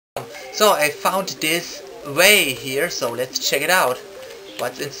So I found this way here, so let's check it out.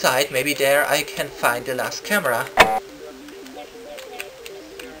 What's inside? Maybe there I can find the last camera.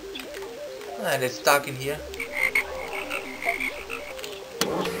 And it's dark in here.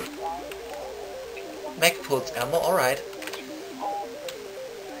 Mag pulse ammo, alright.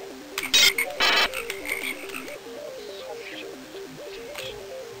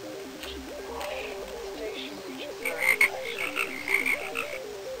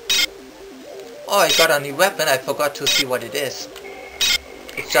 Oh, I got a new weapon. I forgot to see what it is.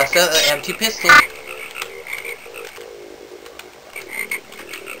 It's just an empty pistol.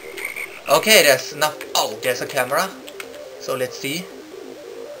 Okay, there's enough. Oh, there's a camera. So let's see.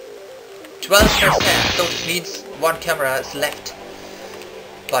 12%. So it means one camera is left.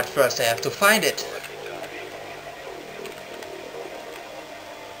 But first I have to find it.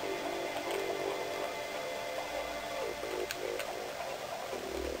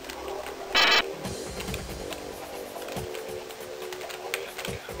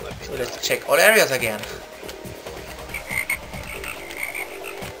 So let's check all areas again.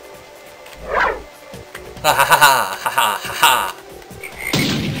 Ha ha ha ha ha ha ha.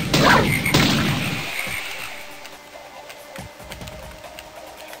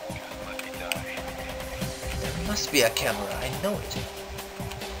 There must be a camera, I know it.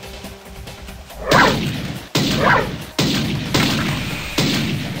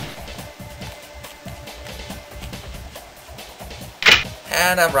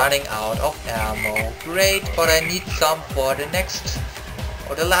 And I'm running out of ammo. Great, but I need some for the next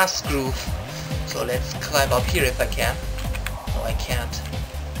or the last groove. So let's climb up here if I can. No, I can't.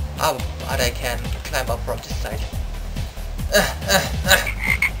 Oh, but I can climb up from this side.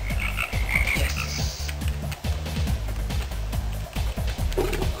 Yes.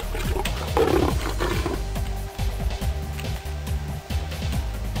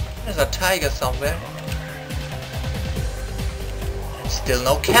 There's a tiger somewhere. Still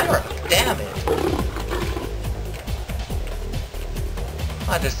no camera. Damn it.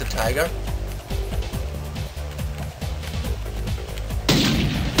 Ah, there's the tiger.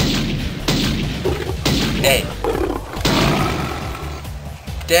 Hey.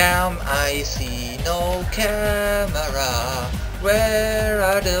 Damn, I see no camera. Where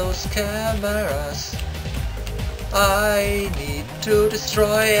are those cameras? I need to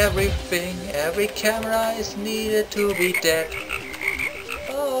destroy everything. Every camera is needed to be dead.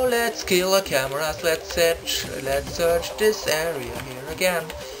 Oh, let's kill the cameras. Let's search this area here again.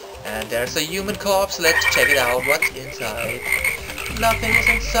 And there's a human corpse. Let's check it out. What's inside? Nothing is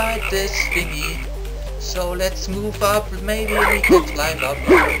inside this thingy. So let's move up. Maybe we can climb up.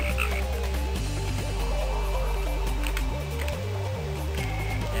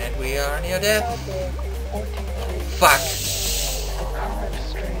 And we are near death. Oh, fuck.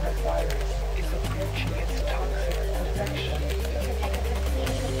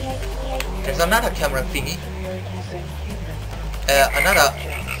 There's another camera thingy. Another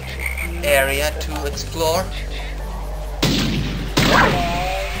area to explore.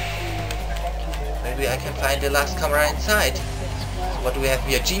 Maybe I can find the last camera inside. What do we have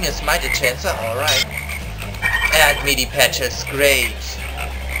here? Genius Mighty Chancer, alright. And MIDI patches, great.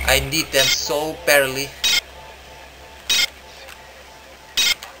 I need them so badly.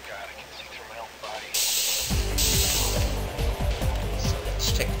 So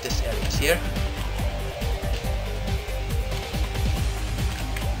let's check this area here.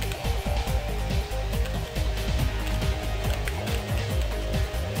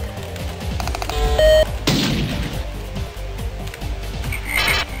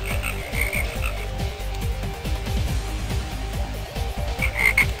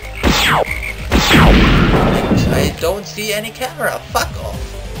 I don't see any camera. Fuck off.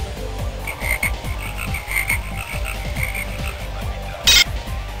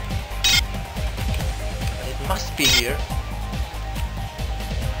 It must be here.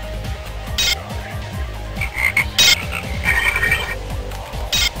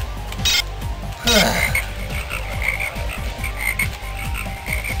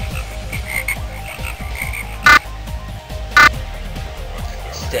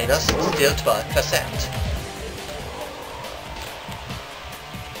 Status still 12%.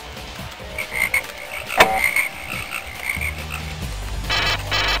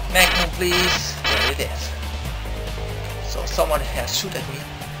 Magnum, please. There it is. So someone has shoot at me.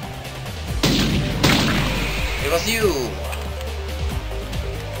 It was you.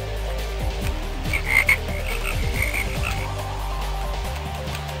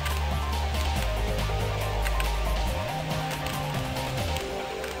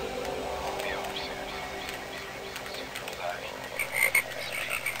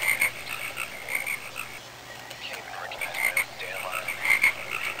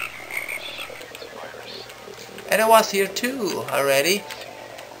 And I was here too already.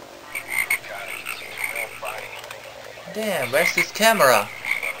 Damn, where's this camera?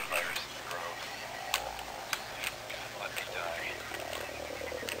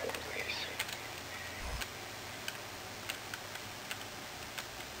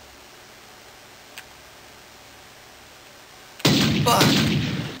 Fuck.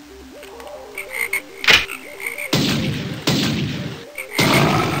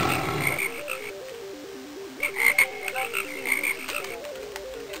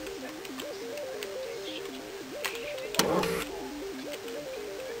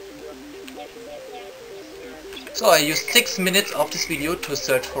 So I used 6 minutes of this video to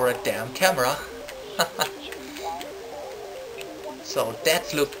search for a damn camera. So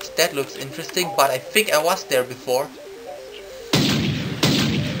that looks interesting, but I think I was there before.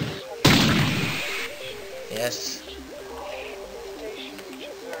 Yes.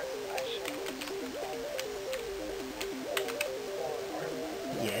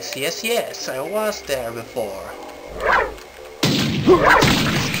 Yes, I was there before.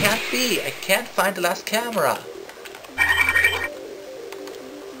 This can't be. I can't find the last camera.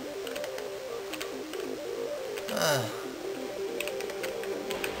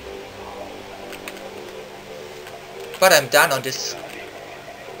 But I'm done on this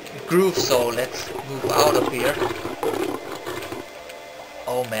groove, so let's move out of here.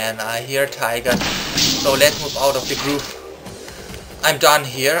 Oh man, I hear tigers. So let's move out of the groove. I'm done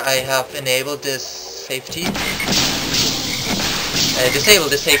here. I have enabled this safety. Disable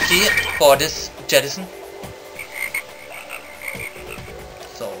the safety for this jettison.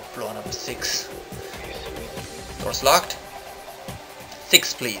 So floor number 6. Door's locked.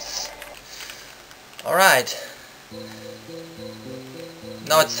 6 please. Alright.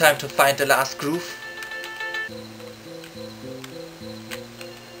 Now it's time to find the last groove.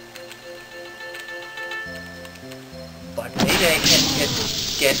 But maybe I can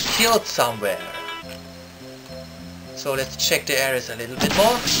get killed somewhere. So let's check the areas a little bit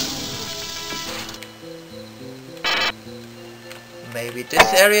more. Maybe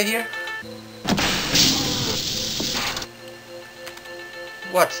this area here?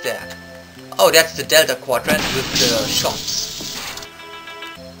 What's that? Oh, that's the Delta Quadrant with the shops.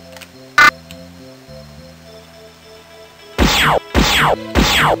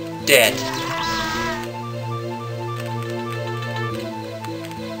 Dead.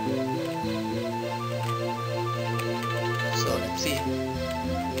 So let's see.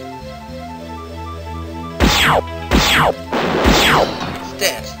 It's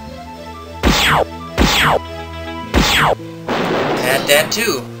dead. And dead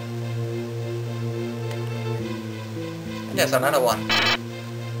too. And there's another one.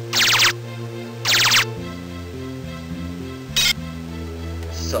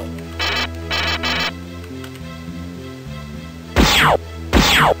 So.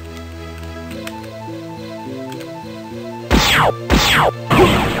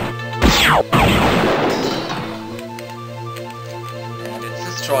 And it's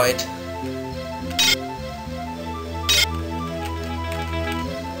destroyed.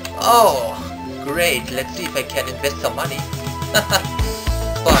 Oh, great. Let's see if I can invest some money. But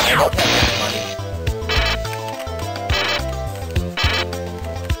I don't have any money.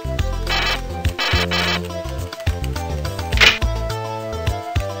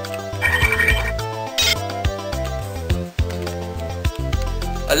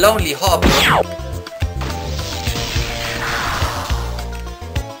 A lonely harbor.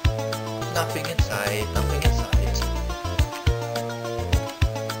 Nothing inside, nothing inside.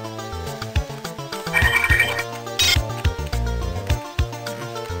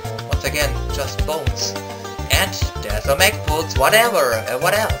 Once again, just bones. And there's a mag pulse, whatever,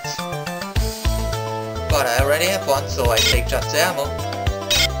 what else? But I already have one, so I take just the ammo.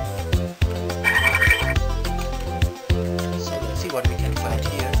 So let's see what we can find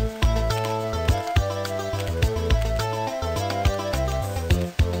here.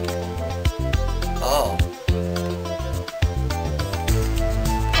 Oh.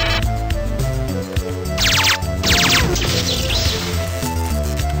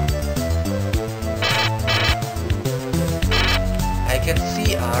 I can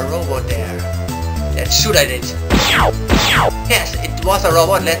see a robot there. Let's shoot at it. Yes, it was a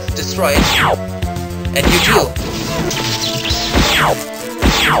robot. Let's destroy it. And you too.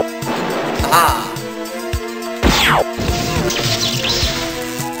 Ah.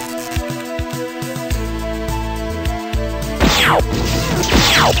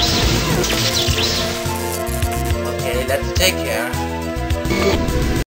 Okay, let's take care.